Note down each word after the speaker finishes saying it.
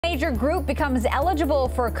major group becomes eligible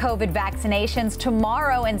for COVID vaccinations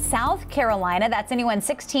tomorrow in South Carolina. That's anyone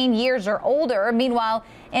 16 years or older. Meanwhile,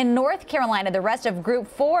 in North Carolina, the rest of Group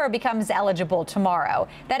 4 becomes eligible tomorrow.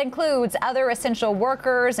 That includes other essential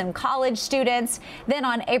workers and college students. Then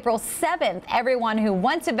on April 7th, everyone who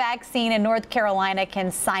wants a vaccine in North Carolina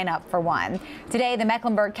can sign up for one. Today, the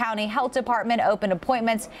Mecklenburg County Health Department opened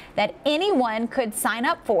appointments that anyone could sign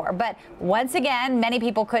up for. But once again, many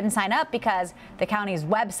people couldn't sign up because the county's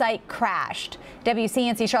website crashed.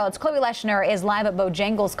 WCNC Charlotte's Chloe Leshner is live at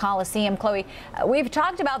Bojangles Coliseum. Chloe, we've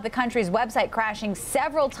talked about the country's website crashing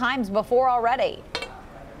several times before already.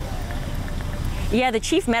 Yeah, the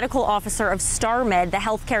chief medical officer of StarMed, the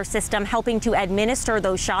healthcare system helping to administer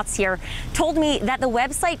those shots here, told me that the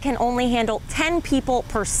website can only handle 10 people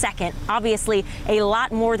per second. Obviously, a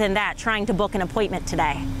lot more than that trying to book an appointment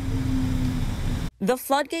today. The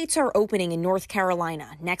floodgates are opening in North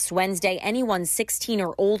Carolina. Next Wednesday, anyone 16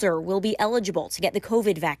 or older will be eligible to get the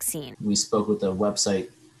COVID vaccine. We spoke with the website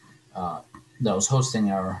that was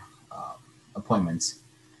hosting our appointments,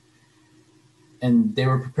 and they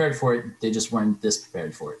were prepared for it. They just weren't this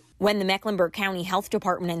prepared for it. When the Mecklenburg County Health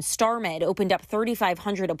Department and StarMed opened up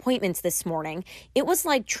 3,500 appointments this morning, it was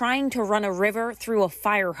like trying to run a river through a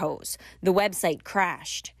fire hose. The website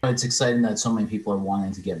crashed. It's exciting that so many people are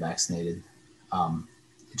wanting to get vaccinated.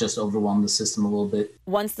 It just overwhelmed the system a little bit.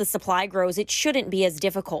 Once the supply grows, it shouldn't be as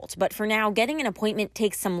difficult. But for now, getting an appointment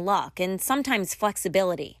takes some luck and sometimes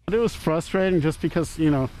flexibility. It was frustrating just because,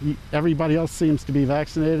 everybody else seems to be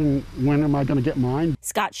vaccinated, and when am I going to get mine?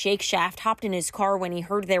 Scott Shakeshaft hopped in his car when he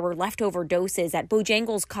heard there were leftover doses at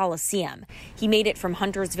Bojangles Coliseum. He made it from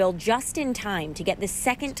Huntersville just in time to get the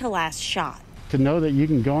second to last shot. To know that you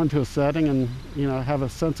can go into a setting and, have a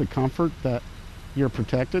sense of comfort that you're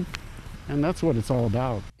protected. And that's what it's all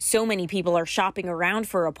about. So many people are shopping around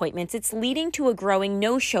for appointments, it's leading to a growing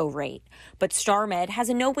no-show rate. But StarMed has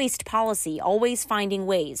a no-waste policy, always finding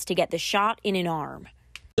ways to get the shot in an arm.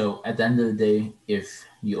 So at the end of the day, if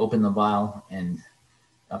you open the vial and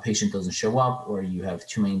a patient doesn't show up or you have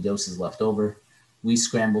too many doses left over, we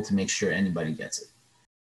scramble to make sure anybody gets it.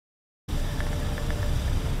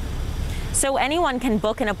 So anyone can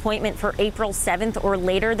book an appointment for April 7th or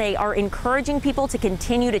later. They are encouraging people to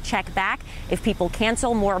continue to check back. If people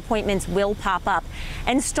cancel, more appointments will pop up.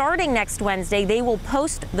 And starting next Wednesday, they will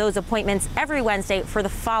post those appointments every Wednesday for the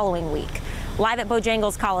following week. Live at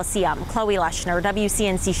Bojangles Coliseum, Chloe Leshner,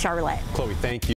 WCNC Charlotte. Chloe, thank you.